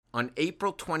On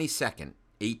April 22nd,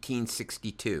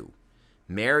 1862,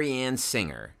 Mary Ann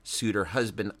Singer sued her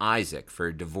husband Isaac for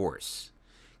a divorce,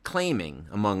 claiming,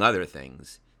 among other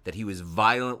things, that he was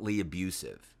violently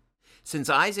abusive. Since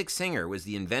Isaac Singer was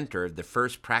the inventor of the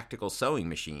first practical sewing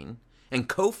machine and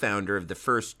co-founder of the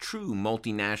first true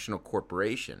multinational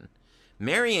corporation,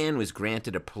 Mary Ann was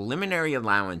granted a preliminary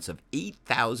allowance of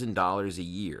 $8,000 a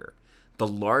year, the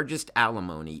largest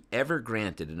alimony ever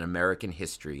granted in American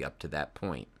history up to that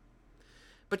point.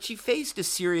 But she faced a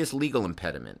serious legal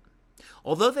impediment.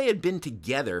 Although they had been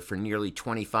together for nearly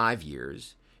 25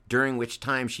 years, during which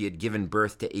time she had given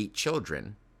birth to 8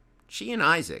 children, she and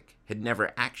Isaac had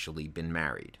never actually been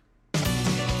married. You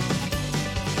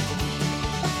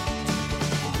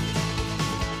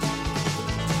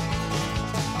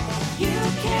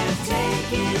can't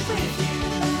take it with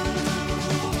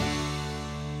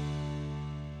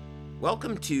you.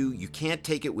 Welcome to You Can't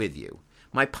Take It With You,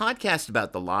 my podcast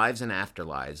about the lives and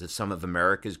afterlives of some of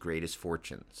America's greatest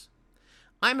fortunes.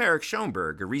 I'm Eric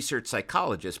Schoenberg, a research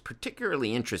psychologist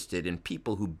particularly interested in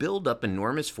people who build up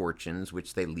enormous fortunes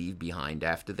which they leave behind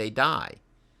after they die.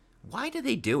 Why do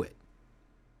they do it?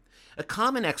 A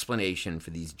common explanation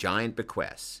for these giant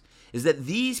bequests is that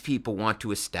these people want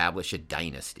to establish a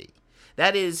dynasty.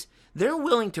 That is, they're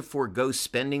willing to forego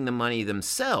spending the money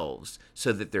themselves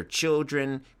so that their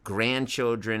children,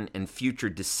 grandchildren, and future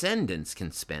descendants can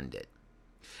spend it.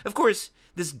 Of course,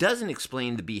 this doesn't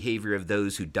explain the behavior of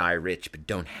those who die rich but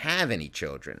don't have any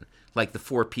children, like the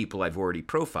 4 people I've already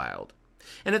profiled.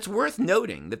 And it's worth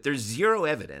noting that there's zero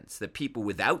evidence that people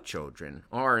without children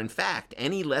are, in fact,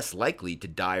 any less likely to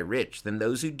die rich than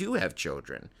those who do have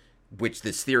children, which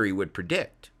this theory would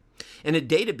predict. In a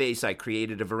database I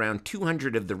created of around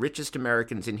 200 of the richest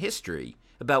Americans in history,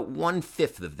 about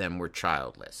 1/5 of them were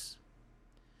childless.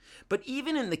 But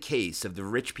even in the case of the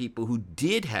rich people who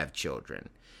did have children,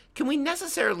 can we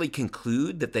necessarily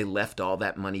conclude that they left all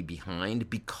that money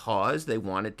behind because they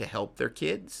wanted to help their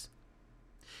kids?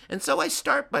 And so I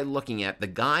start by looking at the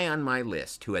guy on my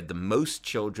list who had the most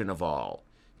children of all,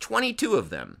 22 of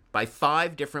them, by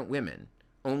 5 different women,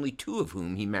 only 2 of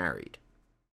whom he married.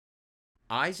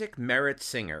 Isaac Merritt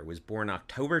Singer was born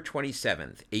October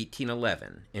 27,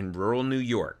 1811, in rural New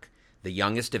York, the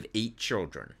youngest of 8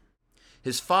 children.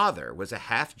 His father was a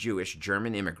half-Jewish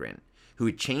German immigrant who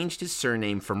had changed his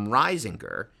surname from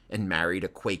Reisinger and married a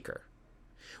Quaker.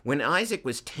 When Isaac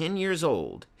was 10 years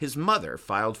old, his mother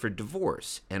filed for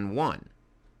divorce and won.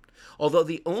 Although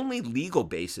the only legal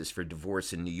basis for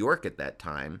divorce in New York at that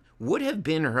time would have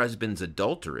been her husband's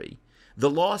adultery, the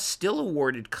law still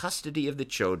awarded custody of the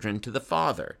children to the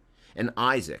father, and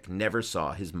Isaac never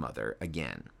saw his mother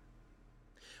again.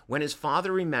 When his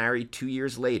father remarried 2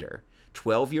 years later,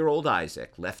 12-year-old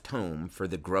Isaac left home for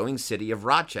the growing city of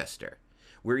Rochester,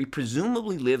 where he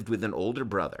presumably lived with an older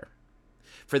brother.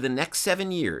 For the next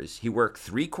 7 years, he worked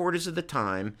 3/4 of the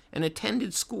time and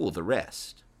attended school the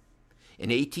rest.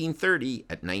 In 1830,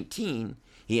 at 19,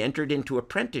 he entered into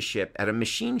apprenticeship at a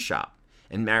machine shop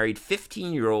and married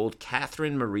 15-year-old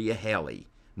Catherine Maria Haley,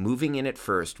 moving in at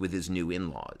first with his new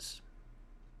in-laws.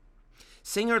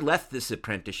 Singer left this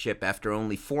apprenticeship after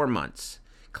only 4 months,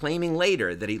 claiming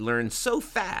later that he learned so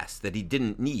fast that he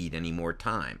didn't need any more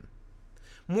time.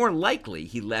 More likely,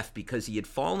 he left because he had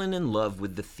fallen in love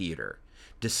with the theater,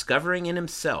 discovering in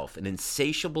himself an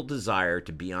insatiable desire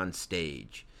to be on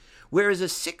stage, whereas a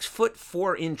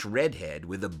 6'4" redhead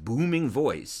with a booming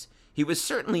voice, he was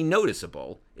certainly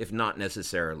noticeable, if not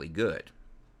necessarily good.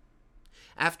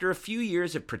 After a few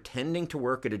years of pretending to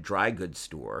work at a dry goods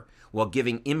store while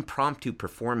giving impromptu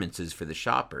performances for the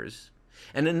shoppers,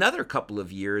 and another couple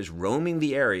of years roaming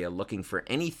the area looking for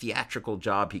any theatrical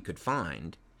job he could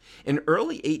find, in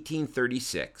early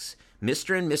 1836,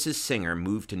 Mr. and Mrs. Singer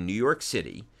moved to New York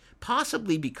City,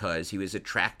 possibly because he was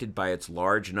attracted by its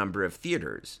large number of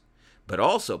theaters, but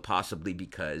also possibly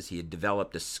because he had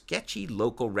developed a sketchy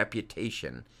local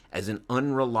reputation as an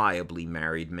unreliably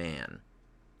married man.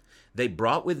 They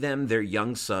brought with them their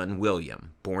young son,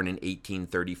 William, born in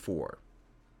 1834.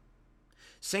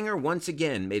 Singer once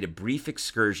again made a brief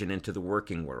excursion into the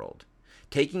working world,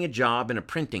 taking a job in a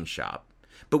printing shop,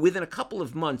 but within a couple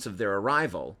of months of their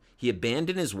arrival, he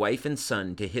abandoned his wife and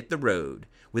son to hit the road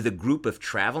with a group of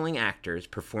traveling actors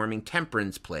performing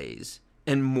temperance plays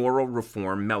and moral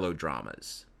reform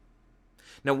melodramas.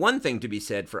 Now, one thing to be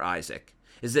said for Isaac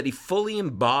is that he fully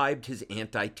imbibed his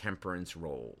anti-temperance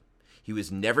role. He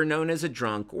was never known as a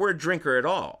drunk or a drinker at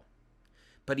all,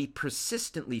 but he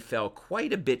persistently fell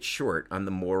quite a bit short on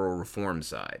the moral reform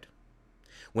side.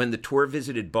 When the tour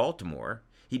visited Baltimore,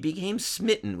 he became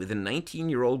smitten with a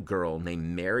 19-year-old girl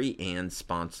named Mary Ann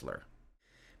Sponsler.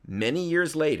 Many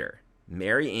years later,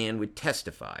 Mary Ann would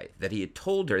testify that he had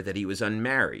told her that he was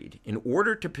unmarried in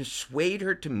order to persuade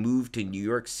her to move to New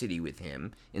York City with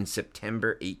him in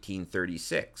September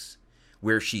 1836,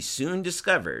 where she soon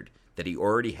discovered that he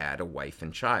already had a wife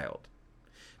and child.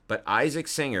 But Isaac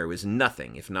Singer was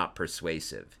nothing if not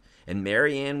persuasive, and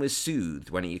Mary Ann was soothed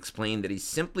when he explained that he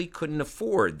simply couldn't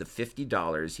afford the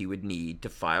 $50 he would need to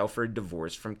file for a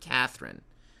divorce from Catherine,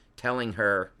 telling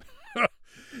her,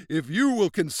 "If you will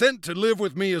consent to live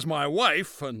with me as my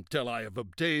wife until I have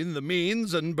obtained the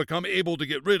means and become able to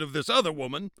get rid of this other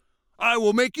woman, I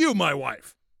will make you my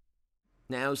wife."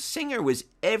 Now, Singer was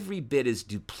every bit as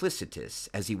duplicitous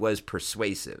as he was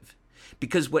persuasive,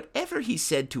 because whatever he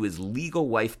said to his legal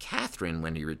wife Catherine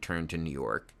when he returned to New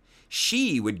York,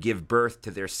 she would give birth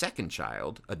to their second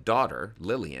child, a daughter,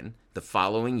 Lillian, the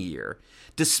following year,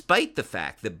 despite the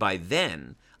fact that by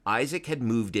then Isaac had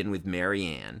moved in with Mary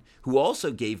Ann, who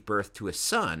also gave birth to a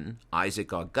son,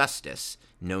 Isaac Augustus,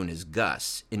 known as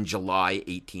Gus, in July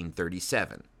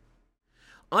 1837.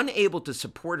 Unable to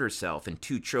support herself and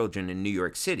two children in New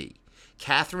York City,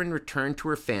 Catherine returned to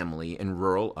her family in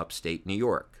rural upstate New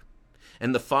York.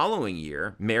 And the following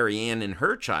year, Mary Ann and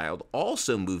her child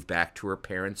also moved back to her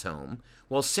parents' home,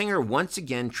 while Singer once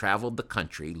again traveled the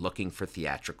country looking for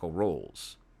theatrical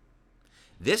roles.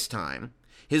 This time,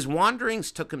 his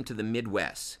wanderings took him to the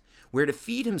Midwest, where to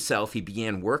feed himself he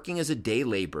began working as a day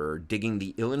laborer digging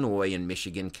the Illinois and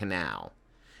Michigan Canal,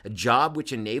 a job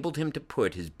which enabled him to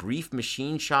put his brief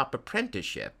machine shop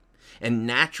apprenticeship and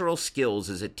natural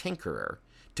skills as a tinkerer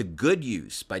to good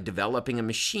use by developing a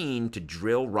machine to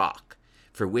drill rock,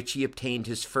 for which he obtained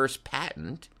his first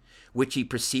patent, which he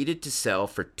proceeded to sell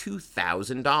for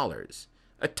 $2,000,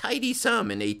 a tidy sum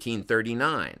in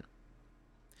 1839.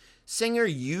 Singer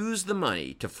used the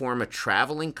money to form a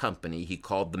traveling company he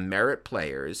called the Merit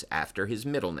Players after his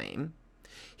middle name.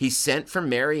 He sent for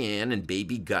Mary Ann and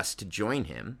baby Gus to join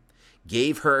him,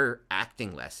 gave her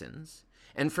acting lessons,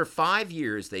 and for 5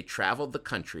 years they traveled the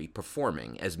country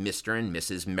performing as Mr. and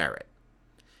Mrs. Merritt.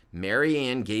 Mary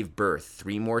Ann gave birth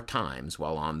 3 more times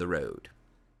while on the road.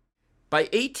 By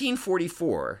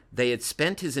 1844, they had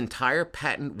spent his entire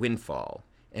patent windfall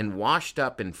and washed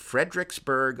up in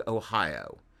Fredericksburg,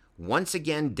 Ohio, once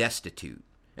again destitute,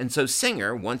 and so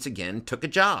Singer once again took a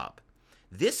job,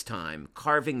 this time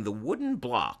carving the wooden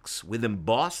blocks with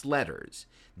embossed letters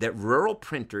that rural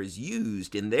printers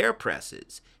used in their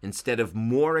presses instead of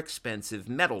more expensive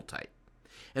metal type.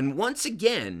 And once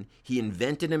again, he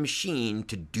invented a machine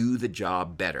to do the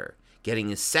job better, getting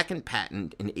his second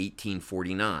patent in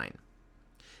 1849.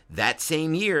 That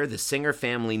same year, the Singer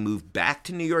family moved back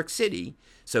to New York City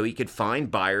so he could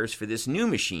find buyers for this new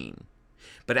machine.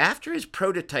 But after his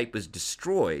prototype was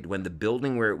destroyed when the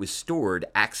building where it was stored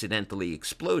accidentally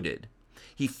exploded,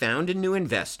 he found a new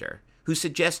investor who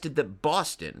suggested that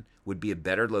Boston would be a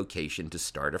better location to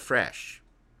start afresh.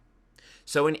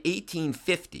 So in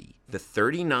 1850, the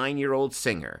 39-year-old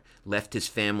Singer left his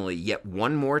family yet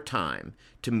one more time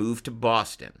to move to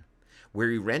Boston, where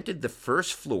he rented the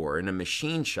first floor in a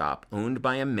machine shop owned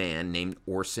by a man named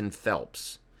Orson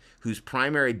Phelps, whose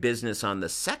primary business on the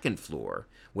second floor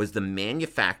was the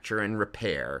manufacture and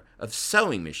repair of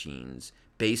sewing machines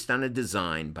based on a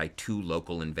design by 2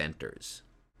 local inventors.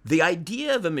 The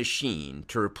idea of a machine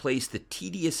to replace the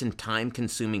tedious and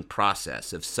time-consuming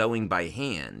process of sewing by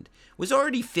hand was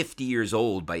already 50 years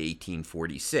old by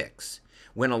 1846,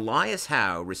 when Elias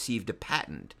Howe received a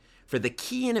patent for the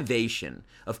key innovation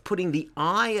of putting the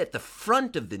eye at the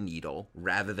front of the needle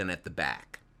rather than at the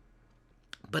back.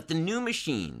 But the new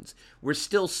machines were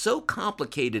still so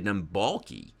complicated and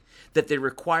bulky that they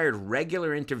required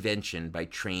regular intervention by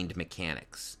trained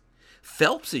mechanics.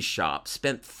 Phelps's shop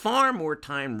spent far more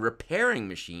time repairing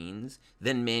machines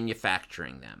than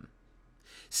manufacturing them.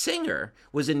 Singer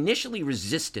was initially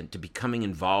resistant to becoming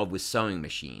involved with sewing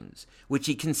machines, which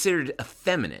he considered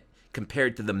effeminate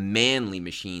compared to the manly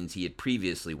machines he had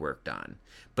previously worked on.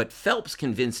 But Phelps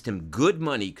convinced him good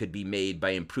money could be made by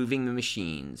improving the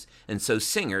machines, and so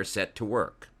Singer set to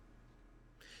work.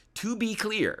 To be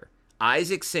clear,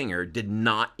 Isaac Singer did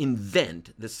not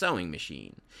invent the sewing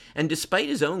machine, and despite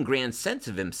his own grand sense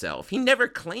of himself, he never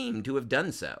claimed to have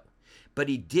done so. But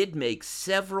he did make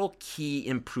several key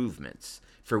improvements,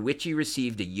 for which he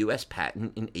received a U.S.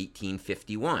 patent in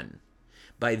 1851.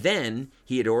 By then,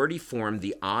 he had already formed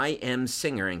the I.M.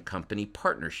 Singer and Company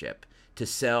partnership to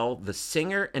sell the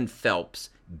Singer and Phelps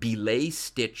belay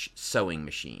stitch sewing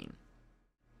machine.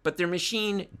 But their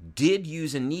machine did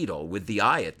use a needle with the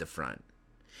eye at the front.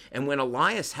 And when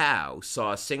Elias Howe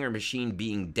saw a Singer machine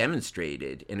being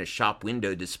demonstrated in a shop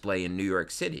window display in New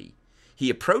York City, He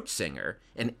approached Singer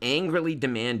and angrily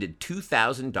demanded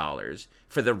 $2,000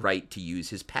 for the right to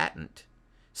use his patent.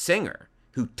 Singer,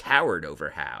 who towered over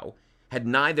Howe, had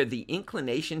neither the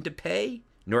inclination to pay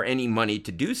nor any money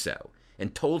to do so,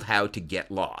 and told Howe to get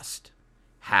lost.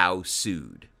 Howe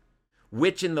sued,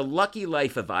 which in the lucky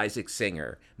life of Isaac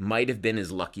Singer might have been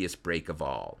his luckiest break of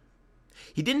all.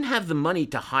 He didn't have the money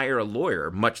to hire a lawyer,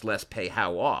 much less pay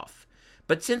Howe off,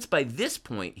 but since by this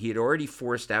point he had already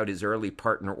forced out his early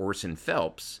partner Orson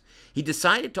Phelps, he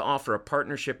decided to offer a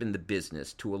partnership in the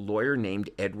business to a lawyer named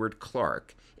Edward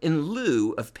Clark in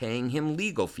lieu of paying him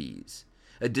legal fees,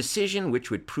 a decision which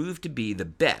would prove to be the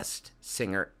best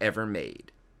Singer ever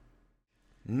made.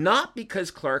 Not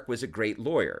because Clark was a great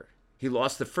lawyer. He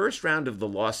lost the first round of the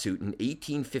lawsuit in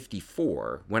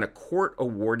 1854 when a court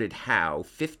awarded Howe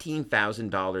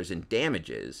 $15,000 in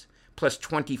damages plus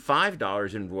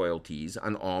 $25 in royalties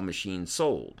on all machines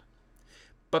sold.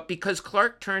 But because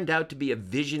Clark turned out to be a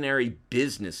visionary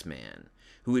businessman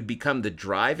who would become the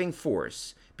driving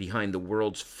force behind the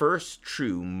world's first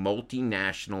true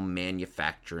multinational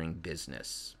manufacturing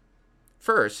business.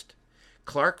 First,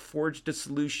 Clark forged a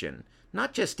solution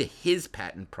not just to his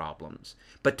patent problems,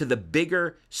 but to the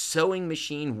bigger sewing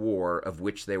machine war of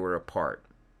which they were a part.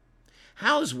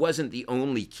 Howe's wasn't the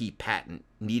only key patent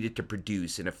needed to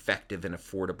produce an effective and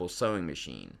affordable sewing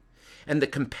machine, and the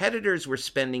competitors were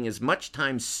spending as much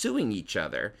time suing each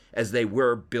other as they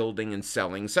were building and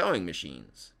selling sewing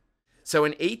machines. So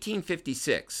in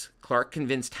 1856, Clark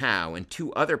convinced Howe and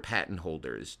two other patent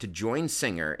holders to join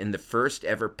Singer in the first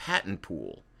ever patent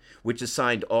pool, which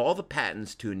assigned all the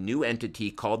patents to a new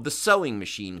entity called the Sewing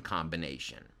Machine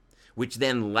Combination, which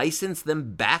then licensed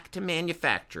them back to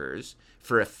manufacturers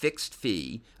for a fixed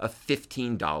fee of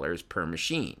 $15 per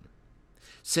machine.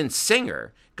 Since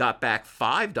Singer got back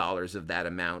 $5 of that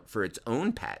amount for its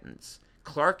own patents,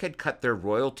 Clark had cut their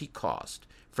royalty cost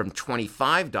from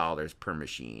 $25 per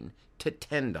machine to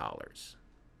 $10.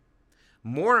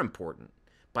 More important,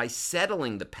 by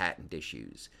settling the patent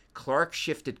issues, Clark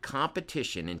shifted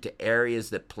competition into areas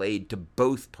that played to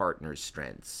both partners'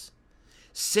 strengths.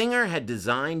 Singer had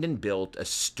designed and built a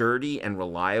sturdy and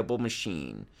reliable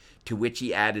machine to which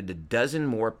he added a dozen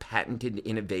more patented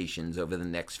innovations over the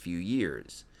next few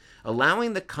years,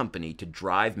 allowing the company to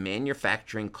drive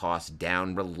manufacturing costs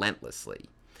down relentlessly,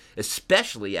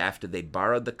 especially after they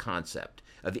borrowed the concept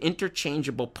of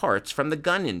interchangeable parts from the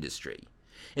gun industry,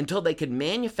 until they could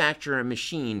manufacture a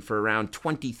machine for around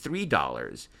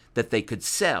 $23 that they could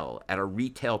sell at a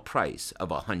retail price of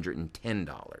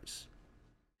 $110.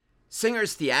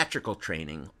 Singer's theatrical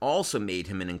training also made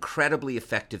him an incredibly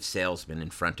effective salesman in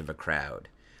front of a crowd,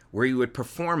 where he would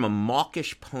perform a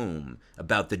mawkish poem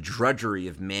about the drudgery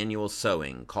of manual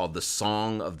sewing called The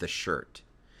Song of the Shirt.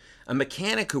 A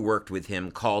mechanic who worked with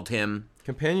him called him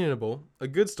companionable, a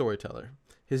good storyteller.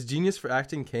 His genius for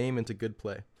acting came into good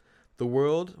play. The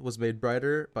world was made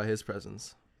brighter by his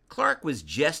presence. Clark was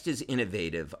just as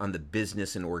innovative on the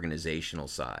business and organizational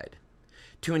side.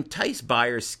 To entice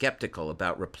buyers skeptical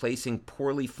about replacing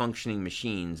poorly functioning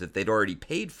machines that they'd already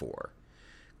paid for,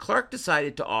 Clark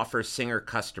decided to offer Singer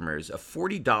customers a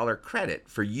 $40 credit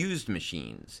for used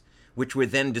machines, which were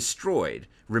then destroyed,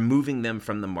 removing them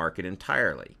from the market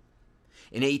entirely.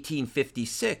 In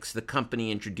 1856, the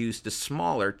company introduced a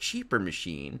smaller, cheaper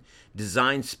machine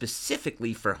designed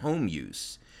specifically for home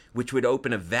use, which would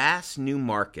open a vast new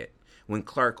market when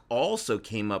Clark also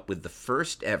came up with the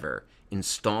first ever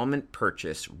installment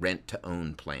purchase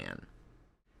rent-to-own plan.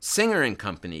 Singer and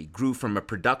Company grew from a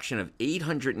production of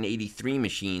 883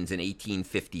 machines in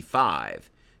 1855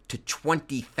 to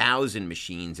 20,000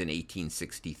 machines in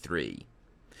 1863.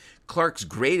 Clark's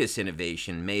greatest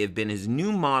innovation may have been his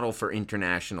new model for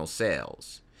international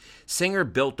sales. Singer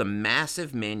built a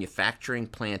massive manufacturing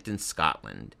plant in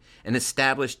Scotland and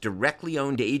established directly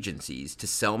owned agencies to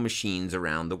sell machines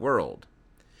around the world.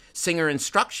 Singer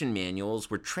instruction manuals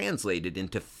were translated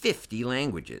into 50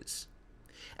 languages.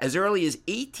 As early as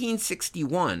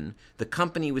 1861, the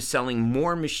company was selling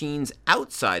more machines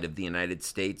outside of the United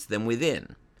States than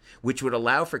within, which would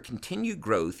allow for continued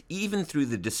growth even through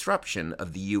the disruption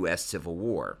of the U.S. Civil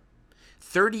War.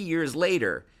 30 years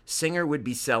later, Singer would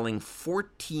be selling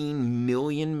 14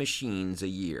 million machines a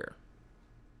year.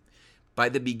 By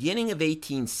the beginning of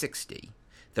 1860,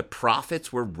 the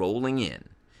profits were rolling in,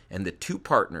 and the two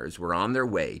partners were on their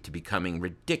way to becoming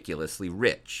ridiculously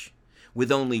rich,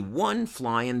 with only one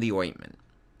fly in the ointment.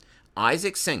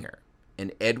 Isaac Singer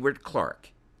and Edward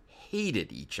Clark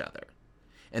hated each other,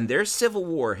 and their civil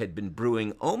war had been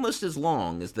brewing almost as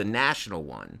long as the national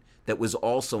one that was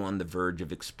also on the verge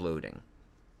of exploding.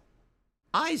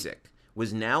 Isaac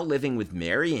was now living with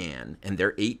Mary Ann and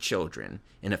their 8 children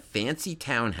in a fancy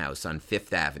townhouse on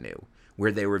Fifth Avenue,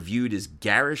 where they were viewed as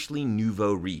garishly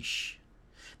nouveau riche.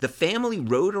 The family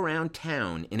rode around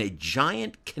town in a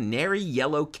giant canary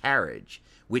yellow carriage,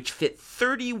 which fit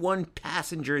 31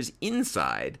 passengers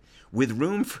inside, with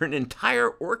room for an entire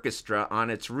orchestra on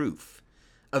its roof,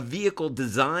 a vehicle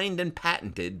designed and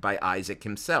patented by Isaac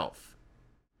himself.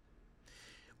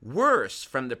 Worse,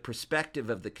 from the perspective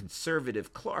of the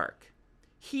conservative Clark,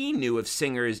 he knew of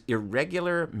Singer's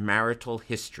irregular marital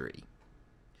history.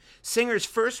 Singer's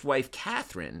first wife,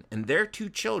 Catherine, and their 2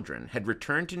 children had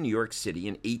returned to New York City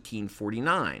in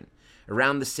 1849,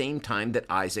 around the same time that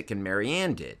Isaac and Mary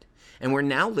Ann did, and were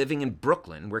now living in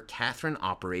Brooklyn, where Catherine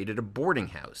operated a boarding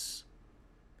house.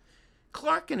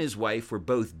 Clark and his wife were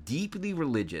both deeply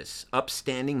religious,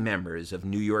 upstanding members of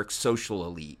New York's social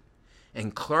elite,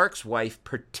 and Clark's wife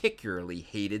particularly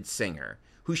hated Singer,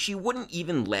 who she wouldn't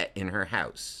even let in her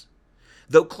house.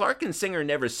 Though Clark and Singer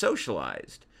never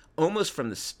socialized, almost from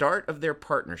the start of their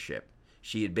partnership,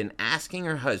 she had been asking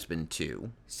her husband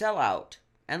to sell out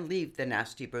and leave the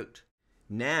nasty brute.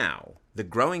 Now, the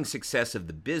growing success of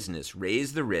the business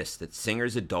raised the risk that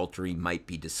Singer's adultery might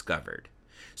be discovered.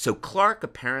 So Clark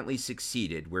apparently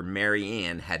succeeded where Mary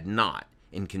Ann had not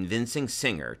in convincing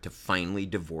Singer to finally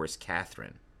divorce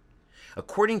Catherine.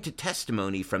 According to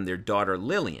testimony from their daughter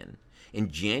Lillian, in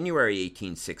January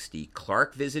 1860,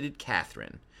 Clark visited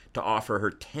Catherine to offer her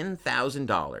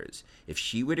 $10,000 if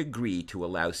she would agree to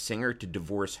allow Singer to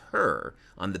divorce her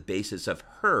on the basis of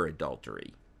her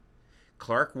adultery.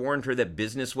 Clark warned her that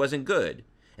business wasn't good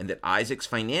and that Isaac's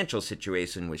financial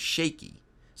situation was shaky,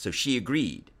 so she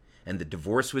agreed, and the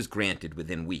divorce was granted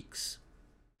within weeks.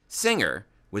 Singer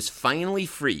was finally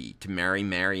free to marry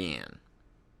Mary Ann.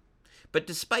 But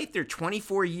despite their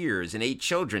 24 years and 8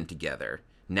 children together,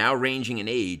 now ranging in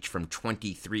age from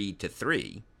 23 to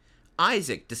 3,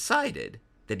 Isaac decided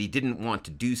that he didn't want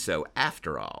to do so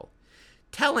after all,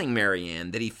 telling Mary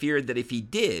Ann that he feared that if he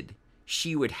did,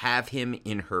 she would have him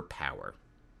in her power.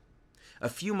 A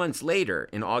few months later,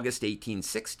 in August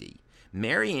 1860,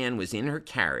 Mary Ann was in her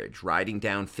carriage riding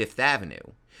down Fifth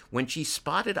Avenue when she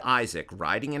spotted Isaac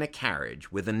riding in a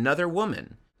carriage with another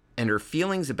woman, and her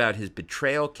feelings about his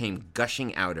betrayal came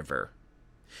gushing out of her.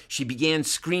 She began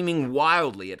screaming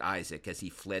wildly at Isaac as he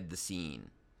fled the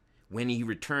scene. When he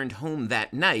returned home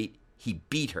that night, he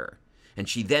beat her, and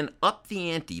she then upped the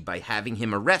ante by having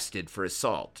him arrested for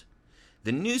assault.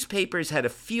 The newspapers had a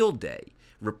field day,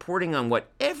 reporting on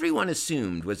what everyone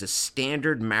assumed was a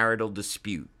standard marital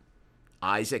dispute.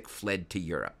 Isaac fled to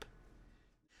Europe.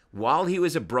 While he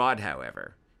was abroad,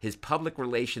 however, his public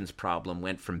relations problem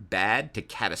went from bad to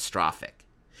catastrophic,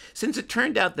 since it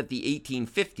turned out that the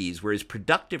 1850s were as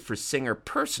productive for Singer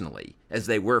personally as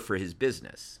they were for his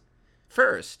business.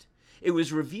 First, it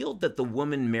was revealed that the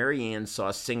woman Mary Ann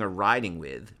saw Singer riding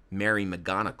with, Mary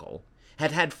McGonigal,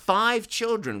 had had 5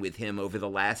 children with him over the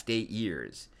last 8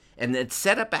 years, and had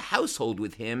set up a household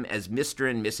with him as Mr.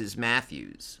 and Mrs.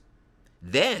 Matthews.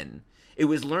 Then, it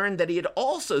was learned that he had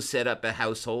also set up a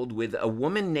household with a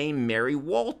woman named Mary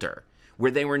Walter,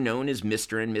 where they were known as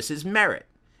Mr. and Mrs. Merritt,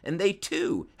 and they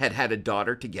too had had a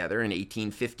daughter together in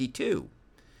 1852.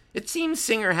 It seems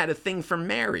Singer had a thing for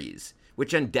Marys,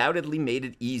 which undoubtedly made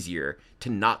it easier to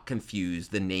not confuse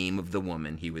the name of the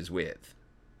woman he was with.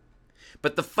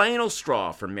 But the final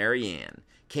straw for Mary Ann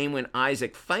came when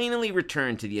Isaac finally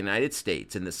returned to the United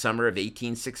States in the summer of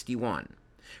 1861,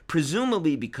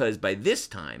 presumably because by this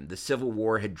time the Civil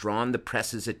War had drawn the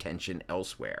press's attention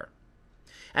elsewhere.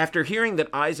 After hearing that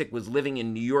Isaac was living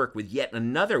in New York with yet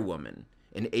another woman,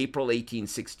 in April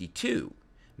 1862,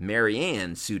 Mary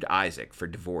Ann sued Isaac for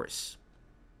divorce.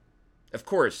 Of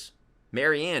course,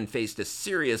 Mary Ann faced a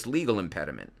serious legal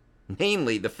impediment,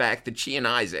 namely the fact that she and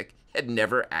Isaac had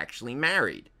never actually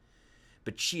married.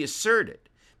 But she asserted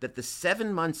that the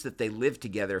 7 months that they lived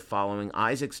together following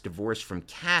Isaac's divorce from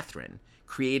Catherine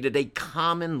created a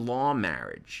common law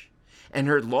marriage, and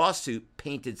her lawsuit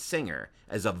painted Singer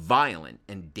as a violent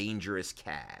and dangerous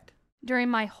cad. During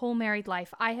my whole married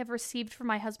life, I have received from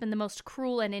my husband the most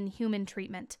cruel and inhuman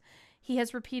treatment. He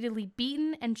has repeatedly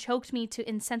beaten and choked me to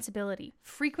insensibility,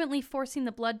 frequently forcing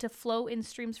the blood to flow in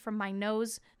streams from my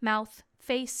nose, mouth,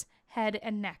 face, head,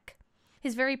 and neck.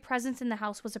 His very presence in the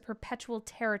house was a perpetual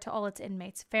terror to all its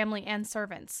inmates, family, and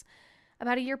servants.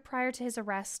 About a year prior to his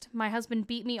arrest, my husband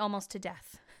beat me almost to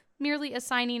death, merely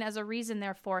assigning as a reason,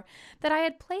 therefore, that I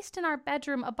had placed in our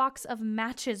bedroom a box of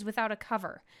matches without a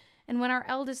cover. And when our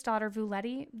eldest daughter,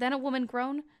 Vulette, then a woman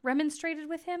grown, remonstrated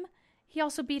with him, he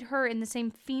also beat her in the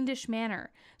same fiendish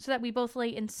manner, so that we both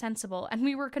lay insensible, and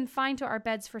we were confined to our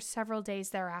beds for several days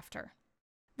thereafter.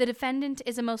 The defendant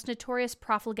is a most notorious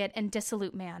profligate and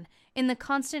dissolute man, in the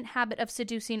constant habit of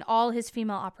seducing all his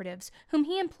female operatives, whom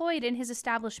he employed in his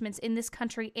establishments in this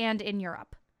country and in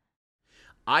Europe.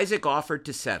 Isaac offered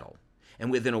to settle,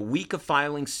 and within a week of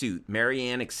filing suit, Mary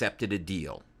Ann accepted a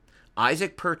deal.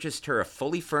 Isaac purchased her a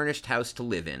fully furnished house to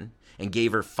live in and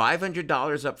gave her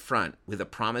 $500 up front with a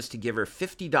promise to give her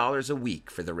 $50 a week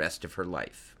for the rest of her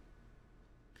life.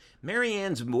 Mary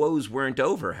Ann's woes weren't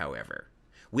over, however.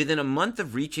 Within a month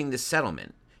of reaching the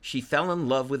settlement, she fell in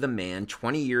love with a man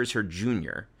 20 years her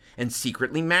junior and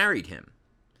secretly married him.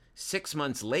 6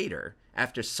 months later,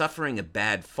 after suffering a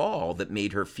bad fall that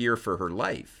made her fear for her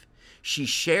life, she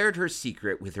shared her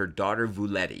secret with her daughter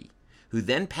Vuleti, who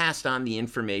then passed on the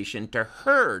information to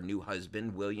her new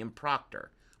husband, William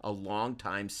Proctor, a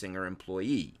longtime Singer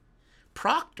employee.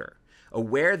 Proctor,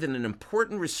 aware that an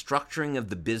important restructuring of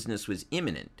the business was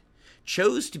imminent,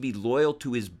 chose to be loyal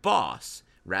to his boss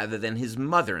rather than his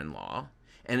mother-in-law,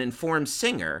 and informed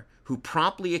Singer, who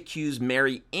promptly accused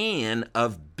Mary Ann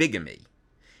of bigamy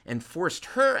and forced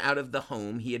her out of the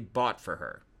home he had bought for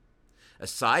her.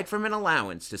 Aside from an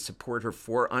allowance to support her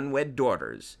 4 unwed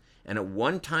daughters and a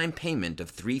one-time payment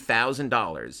of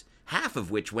 $3,000, half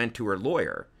of which went to her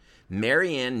lawyer,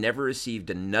 Mary Ann never received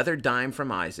another dime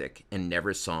from Isaac and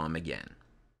never saw him again.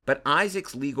 But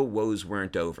Isaac's legal woes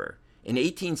weren't over. In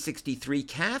 1863,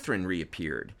 Catherine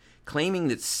reappeared, claiming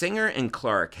that Singer and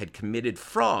Clark had committed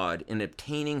fraud in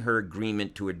obtaining her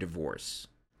agreement to a divorce.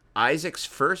 Isaac's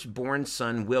firstborn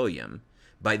son, William,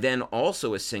 by then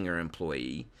also a Singer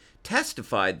employee,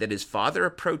 testified that his father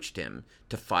approached him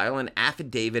to file an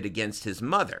affidavit against his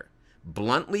mother,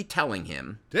 bluntly telling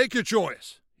him, "Take your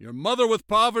choice, your mother with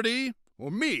poverty or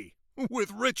me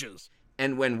with riches."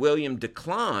 And when William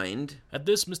declined, At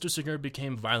this, Mr. Singer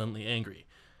became violently angry,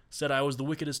 said I was the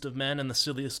wickedest of men and the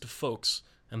silliest of folks,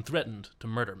 and threatened to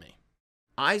murder me.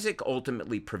 Isaac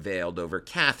ultimately prevailed over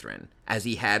Catherine, as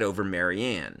he had over Mary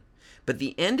Ann, but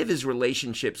the end of his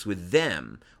relationships with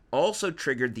them also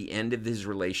triggered the end of his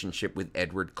relationship with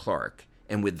Edward Clark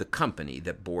and with the company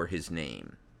that bore his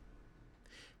name.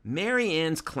 Mary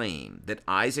Ann's claim that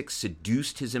Isaac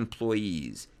seduced his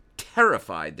employees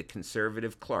terrified the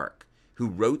conservative Clark, who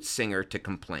wrote Singer to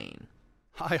complain.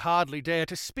 I hardly dare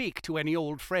to speak to any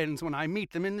old friends when I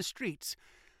meet them in the streets.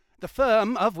 The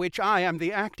firm of which I am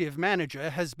the active manager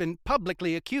has been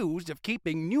publicly accused of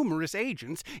keeping numerous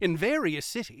agents in various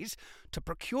cities to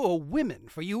procure women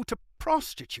for you to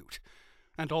prostitute.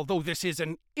 And although this is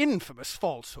an infamous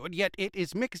falsehood, yet it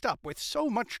is mixed up with so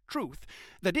much truth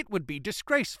that it would be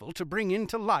disgraceful to bring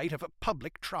into light of a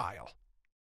public trial.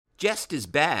 Just as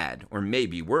bad, or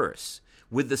maybe worse,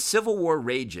 with the Civil War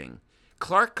raging,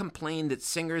 Clark complained that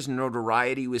Singer's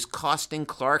notoriety was costing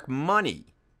Clark money.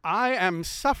 I am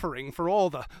suffering for all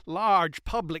the large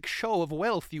public show of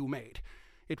wealth you made.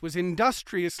 It was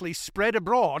industriously spread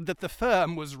abroad that the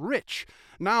firm was rich.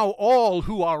 Now all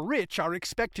who are rich are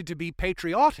expected to be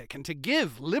patriotic and to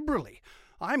give liberally.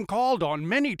 I'm called on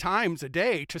many times a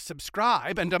day to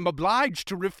subscribe and am obliged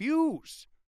to refuse.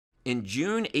 In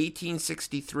June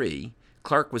 1863,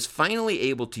 Clark was finally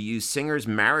able to use Singer's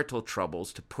marital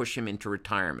troubles to push him into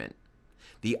retirement.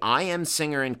 The I.M.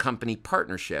 Singer and Company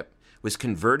partnership was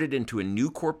converted into a new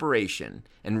corporation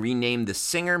and renamed the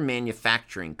Singer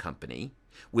Manufacturing Company,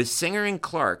 with Singer and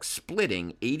Clark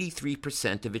splitting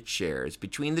 83% of its shares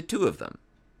between the two of them.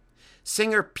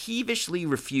 Singer peevishly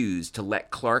refused to let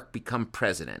Clark become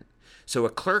president, so a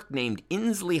clerk named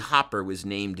Inslee Hopper was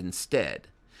named instead,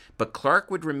 but Clark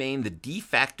would remain the de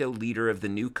facto leader of the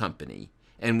new company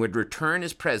and would return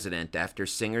as president after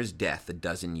Singer's death a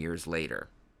dozen years later.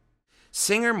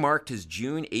 Singer marked his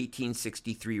June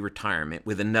 1863 retirement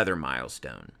with another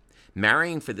milestone,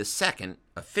 marrying for the second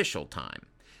official time,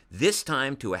 this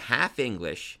time to a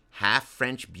half-English,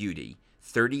 half-French beauty,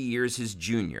 30 years his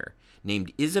junior,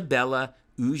 named Isabella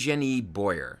Eugenie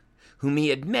Boyer, whom he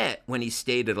had met when he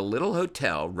stayed at a little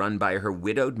hotel run by her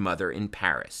widowed mother in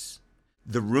Paris.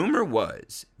 The rumor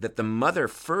was that the mother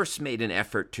first made an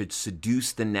effort to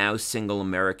seduce the now single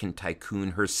American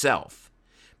tycoon herself,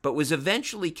 but was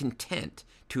eventually content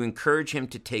to encourage him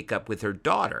to take up with her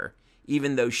daughter,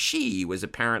 even though she was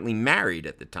apparently married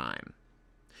at the time.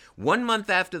 1 month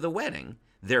after the wedding,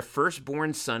 their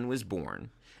firstborn son was born,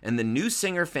 and the new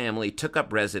Singer family took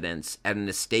up residence at an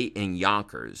estate in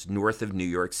Yonkers, north of New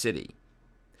York City.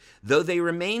 Though they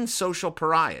remained social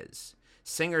pariahs,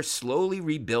 Singer slowly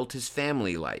rebuilt his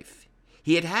family life.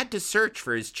 He had had to search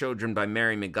for his children by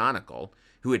Mary McGonigal,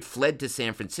 who had fled to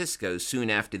San Francisco soon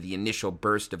after the initial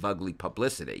burst of ugly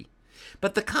publicity.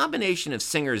 But the combination of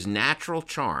Singer's natural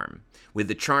charm with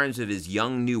the charms of his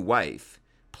young new wife,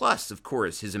 plus, of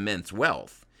course, his immense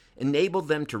wealth, enabled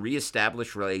them to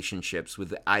reestablish relationships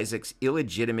with Isaac's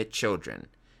illegitimate children,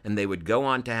 and they would go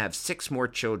on to have 6 more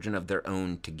children of their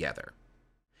own together.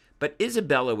 But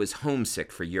Isabella was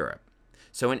homesick for Europe.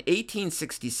 So in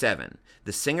 1867,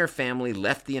 the Singer family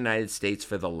left the United States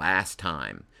for the last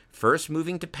time, first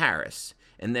moving to Paris,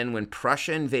 and then when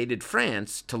Prussia invaded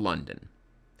France, to London.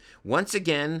 Once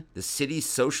again, the city's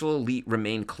social elite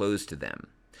remained closed to them.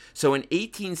 So in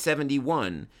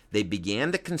 1871, they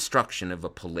began the construction of a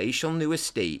palatial new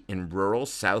estate in rural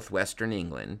southwestern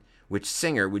England, which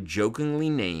Singer would jokingly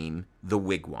name the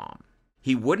Wigwam.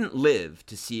 He wouldn't live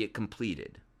to see it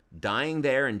completed, dying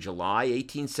there in July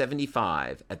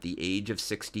 1875 at the age of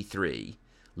 63,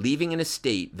 leaving an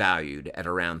estate valued at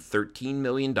around $13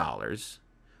 million,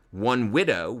 1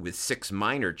 widow with 6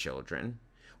 minor children,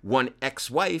 1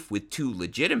 ex-wife with 2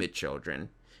 legitimate children,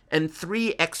 and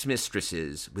 3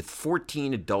 ex-mistresses with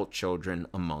 14 adult children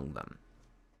among them.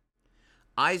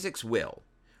 Isaac's will,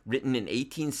 written in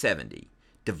 1870,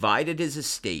 divided his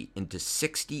estate into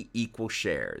 60 equal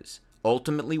shares,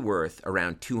 ultimately worth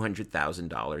around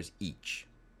 $200,000 each.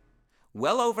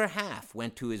 Well over half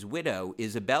went to his widow,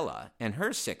 Isabella, and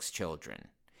her 6 children.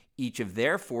 Each of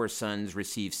their 4 sons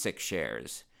received 6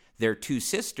 shares. Their 2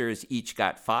 sisters each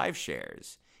got 5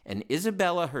 shares, and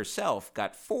Isabella herself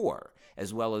got 4,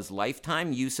 as well as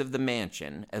lifetime use of the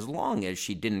mansion as long as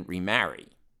she didn't remarry.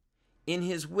 In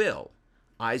his will,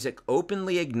 Isaac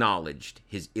openly acknowledged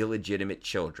his illegitimate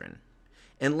children,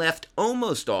 and left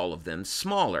almost all of them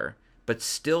smaller, but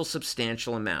still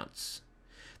substantial amounts.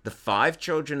 The 5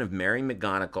 children of Mary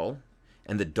McGonigal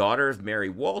and the daughter of Mary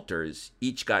Walters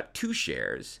each got 2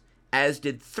 shares, as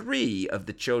did 3 of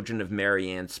the children of Mary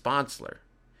Ann Sponsler.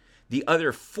 The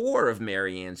other 4 of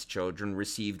Mary Ann's children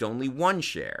received only 1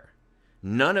 share.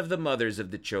 None of the mothers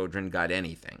of the children got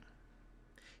anything.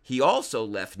 He also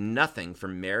left nothing for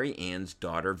Mary Ann's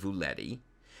daughter Vuleti,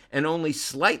 and only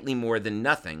slightly more than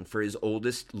nothing for his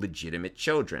oldest legitimate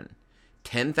children,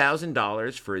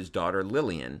 $10,000 for his daughter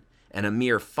Lillian, and a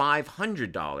mere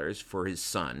 $500 for his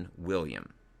son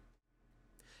William.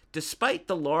 Despite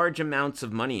the large amounts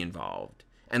of money involved,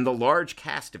 and the large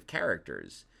cast of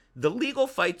characters, the legal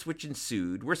fights which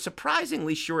ensued were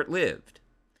surprisingly short-lived.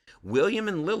 William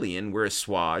and Lillian were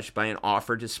assuaged by an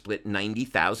offer to split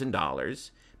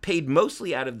 $90,000, paid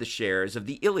mostly out of the shares of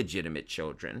the illegitimate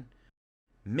children.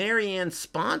 Mary Ann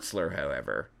Sponsler,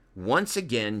 however, once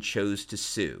again chose to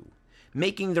sue,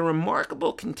 making the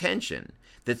remarkable contention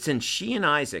that since she and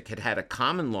Isaac had had a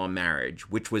common-law marriage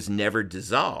which was never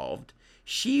dissolved,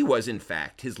 she was in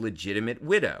fact his legitimate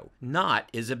widow, not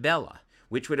Isabella,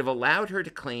 which would have allowed her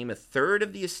to claim a third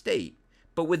of the estate,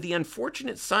 but with the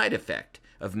unfortunate side effect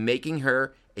of making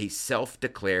her a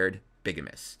self-declared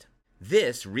bigamist.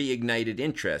 This reignited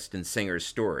interest in Singer's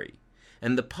story,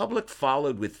 and the public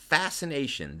followed with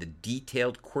fascination the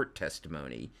detailed court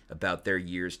testimony about their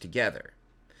years together.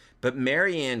 But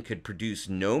Mary Ann could produce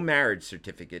no marriage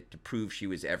certificate to prove she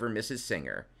was ever Mrs.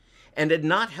 Singer, and had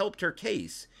not helped her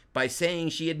case by saying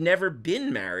she had never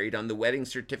been married on the wedding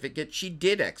certificate she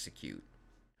did execute.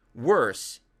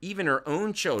 Worse, even her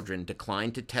own children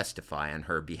declined to testify on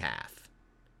her behalf.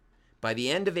 By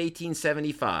the end of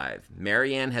 1875,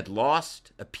 Mary Ann had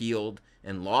lost, appealed,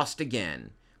 and lost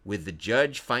again, with the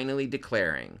judge finally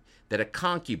declaring that a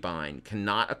concubine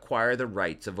cannot acquire the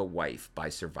rights of a wife by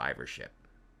survivorship.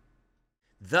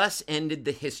 Thus ended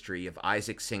the history of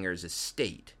Isaac Singer's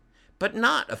estate, but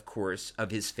not, of course,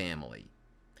 of his family.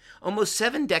 Almost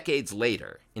 7 decades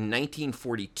later, in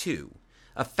 1942,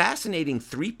 a fascinating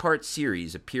 3-part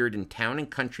series appeared in Town &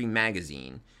 Country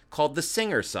magazine called The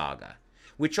Singer Saga,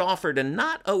 which offered a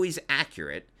not always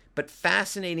accurate but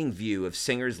fascinating view of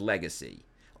Singer's legacy,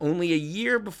 only a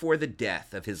year before the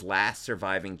death of his last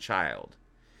surviving child.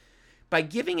 By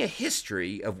giving a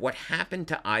history of what happened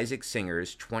to Isaac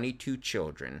Singer's 22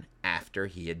 children after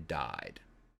he had died.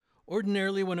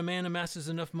 Ordinarily, when a man amasses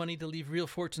enough money to leave real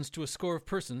fortunes to a score of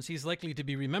persons, he's likely to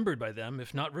be remembered by them,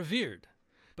 if not revered.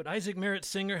 But Isaac Merritt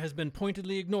Singer has been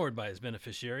pointedly ignored by his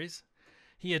beneficiaries.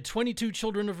 He had 22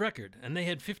 children of record, and they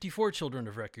had 54 children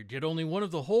of record, yet only one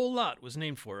of the whole lot was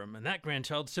named for him, and that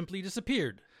grandchild simply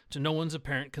disappeared, to no one's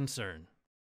apparent concern.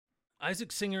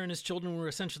 Isaac Singer and his children were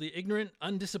essentially ignorant,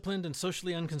 undisciplined, and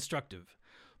socially unconstructive.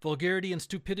 Vulgarity and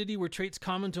stupidity were traits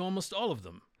common to almost all of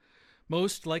them.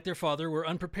 Most, like their father, were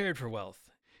unprepared for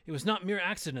wealth. It was not mere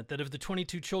accident that of the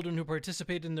 22 children who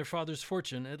participated in their father's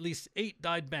fortune, at least 8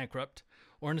 died bankrupt,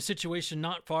 or in a situation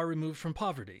not far removed from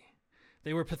poverty.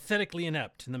 They were pathetically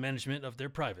inept in the management of their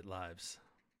private lives.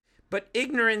 But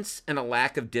ignorance and a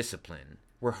lack of discipline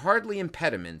were hardly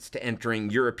impediments to entering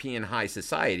European high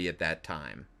society at that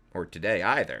time, or today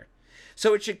either.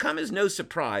 So it should come as no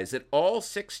surprise that all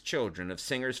 6 children of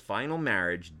Singer's final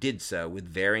marriage did so with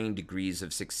varying degrees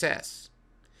of success.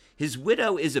 His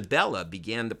widow Isabella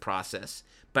began the process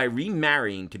by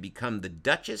remarrying to become the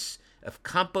Duchess of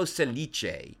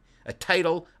Camposelice, a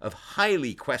title of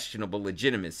highly questionable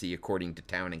legitimacy according to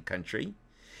Town and Country,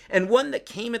 and one that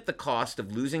came at the cost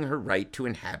of losing her right to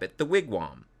inhabit the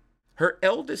wigwam. Her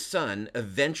eldest son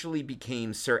eventually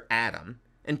became Sir Adam,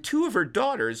 and 2 of her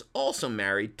daughters also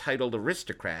married titled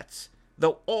aristocrats,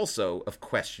 though also of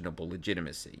questionable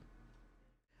legitimacy.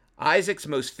 Isaac's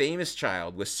most famous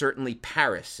child was certainly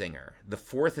Paris Singer, the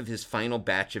 4th of his final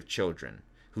batch of children,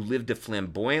 who lived a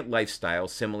flamboyant lifestyle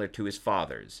similar to his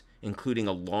father's, including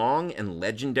a long and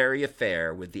legendary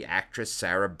affair with the actress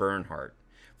Sarah Bernhardt,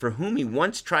 for whom he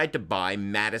once tried to buy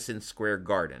Madison Square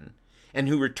Garden, and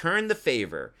who returned the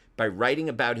favor by writing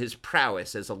about his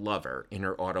prowess as a lover in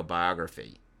her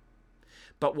autobiography.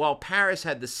 But while Paris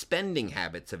had the spending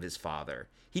habits of his father,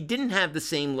 he didn't have the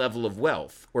same level of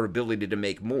wealth or ability to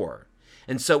make more,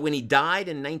 and so when he died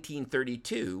in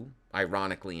 1932,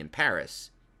 ironically in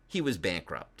Paris, he was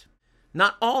bankrupt.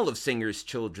 Not all of Singer's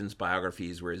children's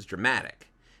biographies were as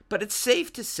dramatic, but it's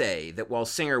safe to say that while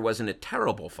Singer wasn't a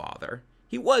terrible father,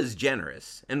 he was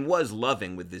generous and was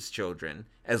loving with his children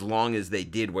as long as they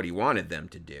did what he wanted them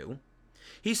to do.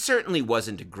 He certainly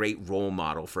wasn't a great role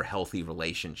model for healthy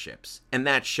relationships, and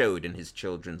that showed in his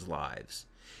children's lives.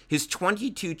 His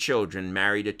 22 children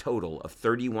married a total of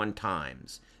 31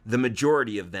 times, the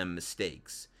majority of them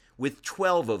mistakes, with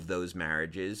 12 of those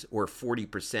marriages, or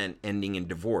 40%, ending in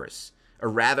divorce, a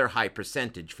rather high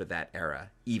percentage for that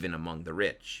era, even among the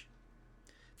rich.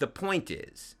 The point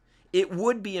is, it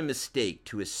would be a mistake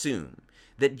to assume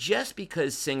that just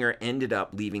because Singer ended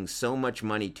up leaving so much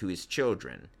money to his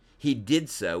children, he did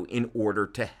so in order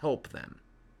to help them.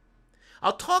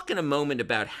 I'll talk in a moment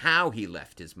about how he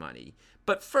left his money,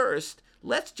 but first,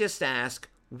 let's just ask,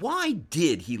 why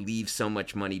did he leave so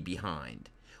much money behind?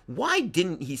 Why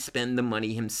didn't he spend the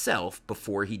money himself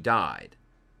before he died?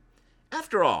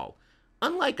 After all,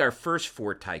 unlike our first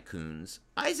 4 tycoons,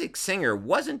 Isaac Singer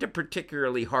wasn't a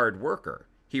particularly hard worker.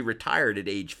 He retired at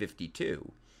age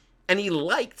 52, and he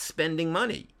liked spending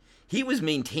money. He was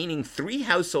maintaining 3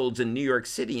 households in New York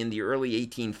City in the early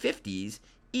 1850s,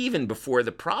 even before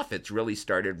the profits really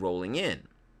started rolling in.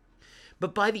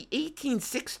 But by the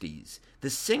 1860s, the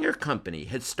Singer Company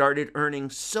had started earning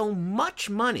so much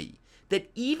money that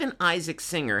even Isaac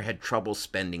Singer had trouble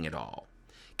spending it all.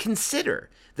 Consider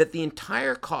that the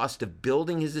entire cost of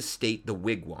building his estate, the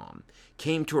Wigwam,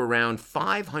 came to around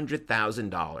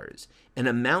 $500,000, an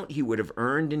amount he would have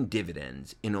earned in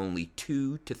dividends in only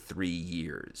 2 to 3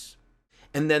 years.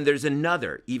 And then there's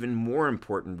another, even more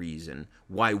important reason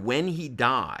why when he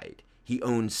died, he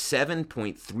owned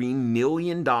 $7.3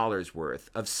 million worth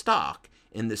of stock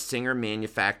in the Singer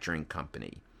Manufacturing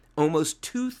Company, almost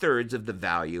 2/3 of the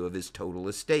value of his total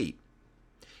estate.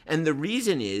 And the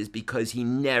reason is because he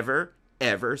never,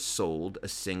 ever sold a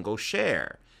single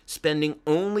share, spending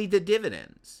only the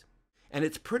dividends. And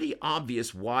it's pretty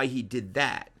obvious why he did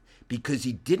that, because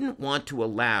he didn't want to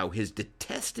allow his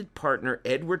detested partner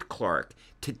Edward Clark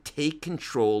to take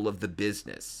control of the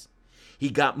business. He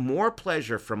got more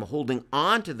pleasure from holding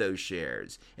on to those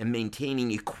shares and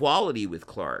maintaining equality with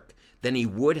Clark than he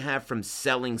would have from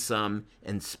selling some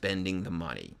and spending the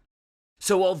money.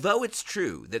 So although it's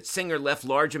true that Singer left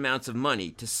large amounts of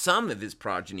money to some of his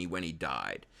progeny when he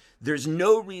died, there's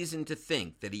no reason to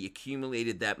think that he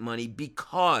accumulated that money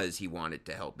because he wanted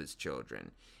to help his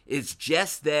children. It's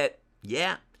just that,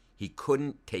 he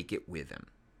couldn't take it with him.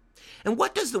 And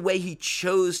what does the way he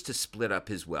chose to split up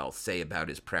his wealth say about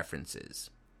his preferences?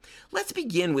 Let's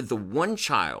begin with the one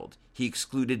child he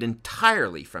excluded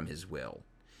entirely from his will,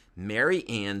 Mary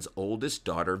Ann's oldest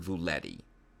daughter, Vuleti.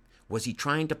 Was he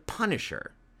trying to punish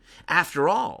her? After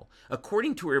all,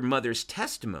 according to her mother's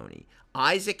testimony,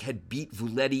 Isaac had beat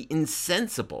Vuleti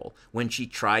insensible when she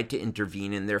tried to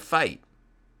intervene in their fight.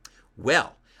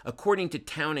 Well, according to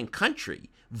Town and Country,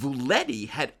 Vuleti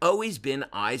had always been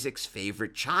Isaac's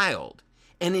favorite child,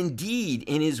 and indeed,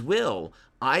 in his will,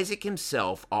 Isaac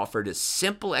himself offered a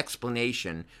simple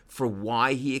explanation for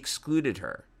why he excluded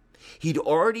her. He'd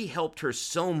already helped her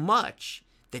so much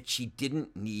that she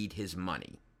didn't need his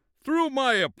money. Through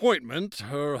my appointment,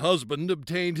 her husband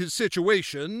obtained his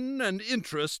situation and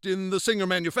interest in the Singer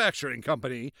Manufacturing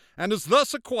Company, and has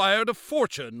thus acquired a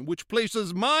fortune which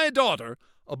places my daughter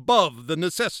above the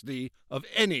necessity of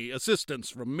any assistance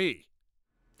from me.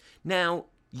 Now,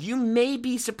 you may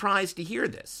be surprised to hear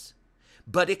this,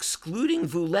 but excluding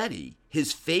Vuleti,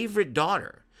 his favorite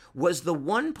daughter, was the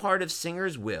one part of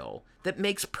Singer's will that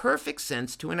makes perfect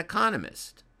sense to an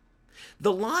economist.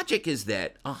 The logic is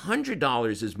that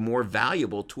 $100 is more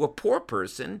valuable to a poor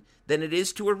person than it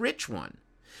is to a rich one.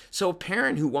 So a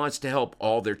parent who wants to help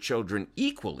all their children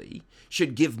equally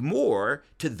should give more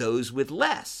to those with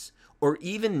less, or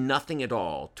even nothing at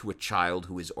all to a child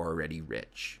who is already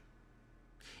rich.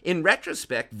 In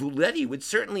retrospect, Vuleti would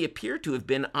certainly appear to have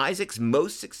been Isaac's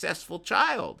most successful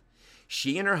child.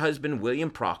 She and her husband, William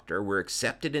Proctor, were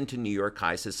accepted into New York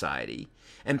high society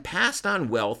and passed on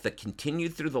wealth that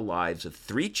continued through the lives of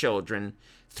 3 children,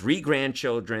 3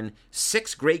 grandchildren,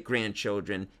 6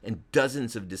 great-grandchildren, and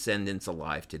dozens of descendants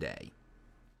alive today.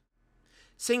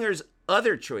 Singer's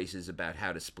other choices about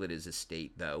how to split his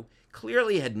estate, though,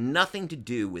 clearly had nothing to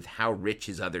do with how rich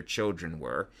his other children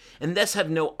were, and thus have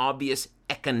no obvious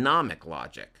economic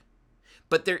logic.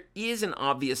 But there is an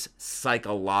obvious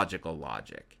psychological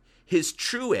logic. His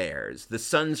true heirs, the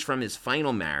sons from his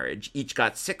final marriage, each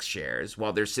got 6 shares,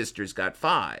 while their sisters got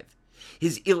 5.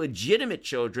 His illegitimate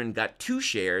children got 2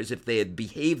 shares if they had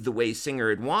behaved the way Singer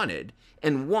had wanted,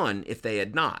 and 1 if they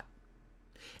had not.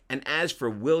 And as for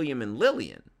William and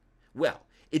Lillian, well,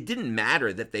 it didn't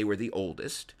matter that they were the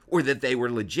oldest, or that they were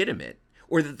legitimate,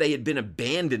 or that they had been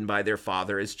abandoned by their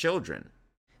father as children.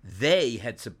 They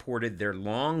had supported their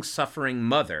long-suffering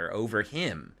mother over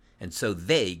him, and so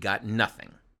they got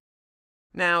nothing.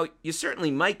 Now, you certainly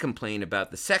might complain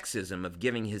about the sexism of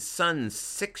giving his sons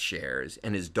 6 shares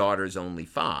and his daughters only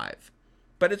 5.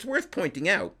 But it's worth pointing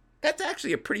out, that's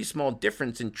actually a pretty small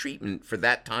difference in treatment for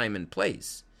that time and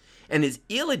place. And his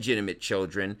illegitimate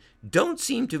children don't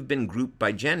seem to have been grouped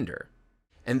by gender.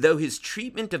 And though his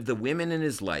treatment of the women in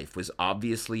his life was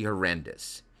obviously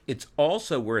horrendous, it's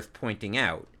also worth pointing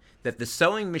out that the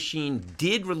sewing machine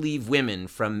did relieve women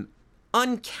from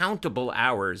uncountable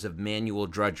hours of manual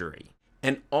drudgery,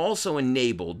 and also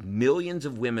enabled millions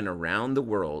of women around the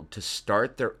world to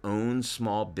start their own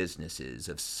small businesses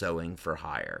of sewing for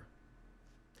hire.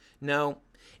 No,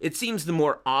 it seems the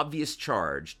more obvious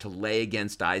charge to lay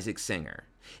against Isaac Singer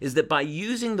is that by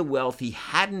using the wealth he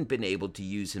hadn't been able to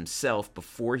use himself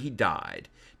before he died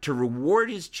to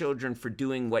reward his children for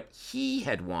doing what he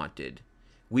had wanted,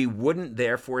 we wouldn't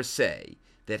therefore say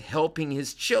that helping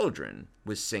his children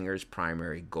was Singer's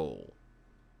primary goal.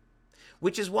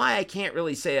 Which is why I can't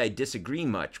really say I disagree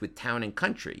much with Town and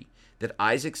Country that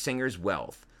Isaac Singer's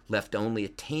wealth left only a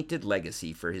tainted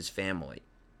legacy for his family.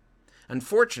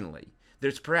 Unfortunately,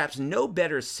 there's perhaps no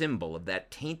better symbol of that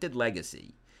tainted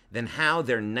legacy than how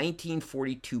their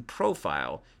 1942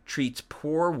 profile treats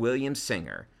poor William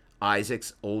Singer,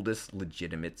 Isaac's oldest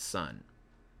legitimate son.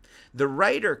 The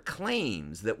writer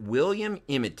claims that William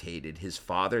imitated his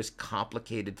father's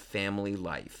complicated family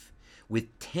life,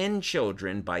 with 10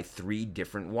 children by 3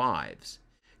 different wives,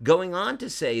 going on to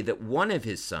say that one of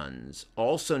his sons,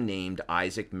 also named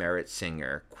Isaac Merritt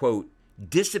Singer, quote,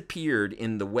 disappeared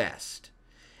in the West,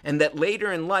 and that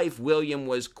later in life William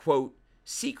was, quote,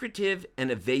 secretive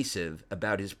and evasive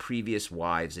about his previous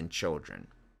wives and children.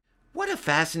 What a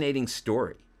fascinating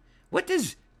story. What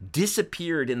does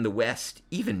disappeared in the West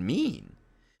even mean?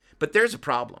 But there's a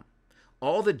problem.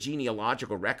 All the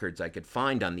genealogical records I could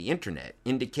find on the internet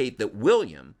indicate that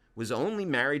William was only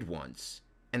married once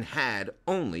and had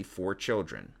only 4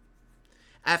 children.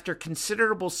 After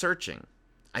considerable searching,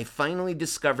 I finally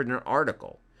discovered an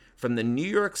article from the New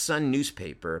York Sun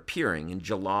newspaper appearing in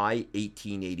July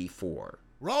 1884.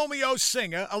 Romeo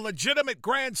Singer, a legitimate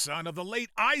grandson of the late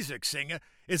Isaac Singer,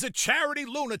 is a charity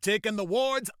lunatic in the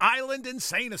Ward's Island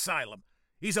Insane Asylum.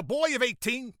 He's a boy of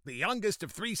 18, the youngest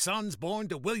of 3 sons born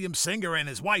to William Singer and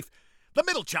his wife. The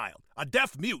middle child, a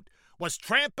deaf mute, was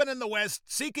tramping in the West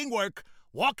seeking work,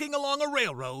 walking along a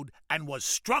railroad, and was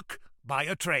struck by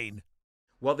a train.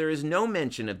 While there is no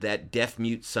mention of that deaf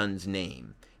mute son's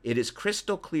name, it is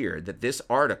crystal clear that this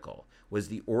article was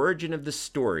the origin of the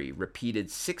story repeated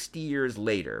 60 years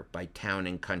later by Town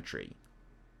and Country.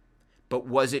 But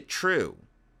was it true?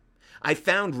 I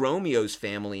found Romeo's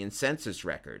family in census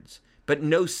records, but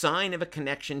no sign of a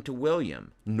connection to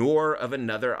William, nor of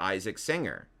another Isaac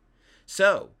Singer.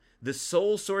 So, the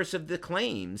sole source of the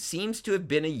claim seems to have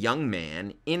been a young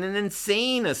man in an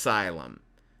insane asylum.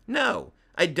 No,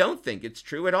 I don't think it's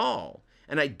true at all,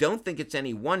 and I don't think it's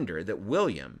any wonder that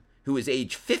William, who was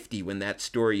age 50 when that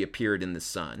story appeared in the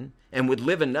Sun, and would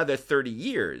live another 30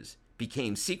 years,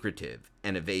 became secretive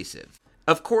and evasive.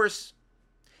 Of course,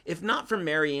 if not for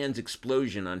Mary Ann's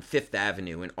explosion on Fifth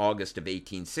Avenue in August of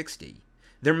 1860,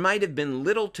 there might have been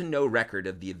little to no record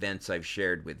of the events I've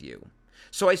shared with you.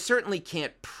 So I certainly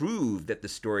can't prove that the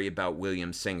story about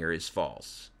William Singer is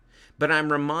false. But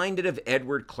I'm reminded of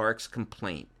Edward Clark's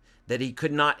complaint that he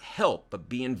could not help but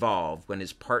be involved when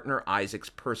his partner Isaac's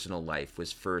personal life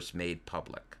was first made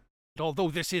public. although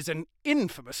this is an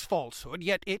infamous falsehood,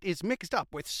 yet it is mixed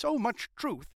up with so much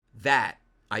truth. That,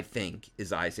 I think,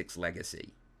 is Isaac's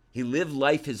legacy. He lived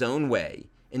life his own way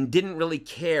and didn't really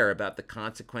care about the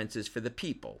consequences for the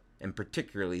people, and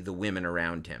particularly the women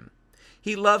around him.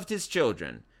 He loved his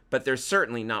children, but they're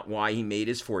certainly not why he made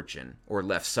his fortune or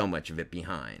left so much of it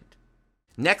behind.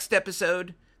 Next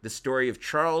episode, the story of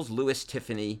Charles Louis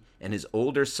Tiffany and his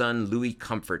older son Louis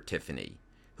Comfort Tiffany,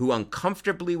 who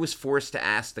uncomfortably was forced to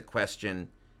ask the question,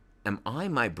 am I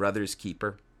my brother's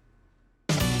keeper?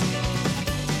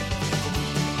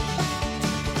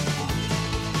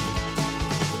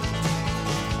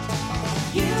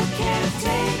 You can't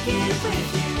take it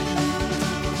with you.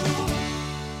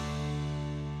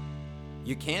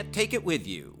 You Can't Take It With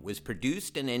You was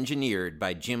produced and engineered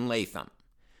by Jim Latham.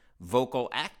 Vocal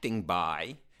acting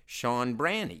by Sean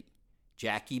Branney,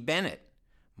 Jackie Bennett,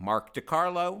 Mark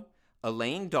DiCarlo,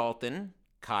 Elaine Dalton,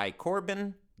 Kai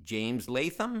Corbin, James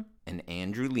Latham, and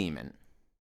Andrew Lehman.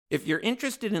 If you're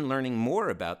interested in learning more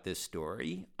about this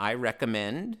story, I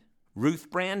recommend Ruth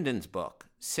Brandon's book,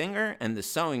 Singer and the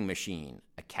Sewing Machine,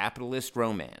 A Capitalist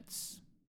Romance.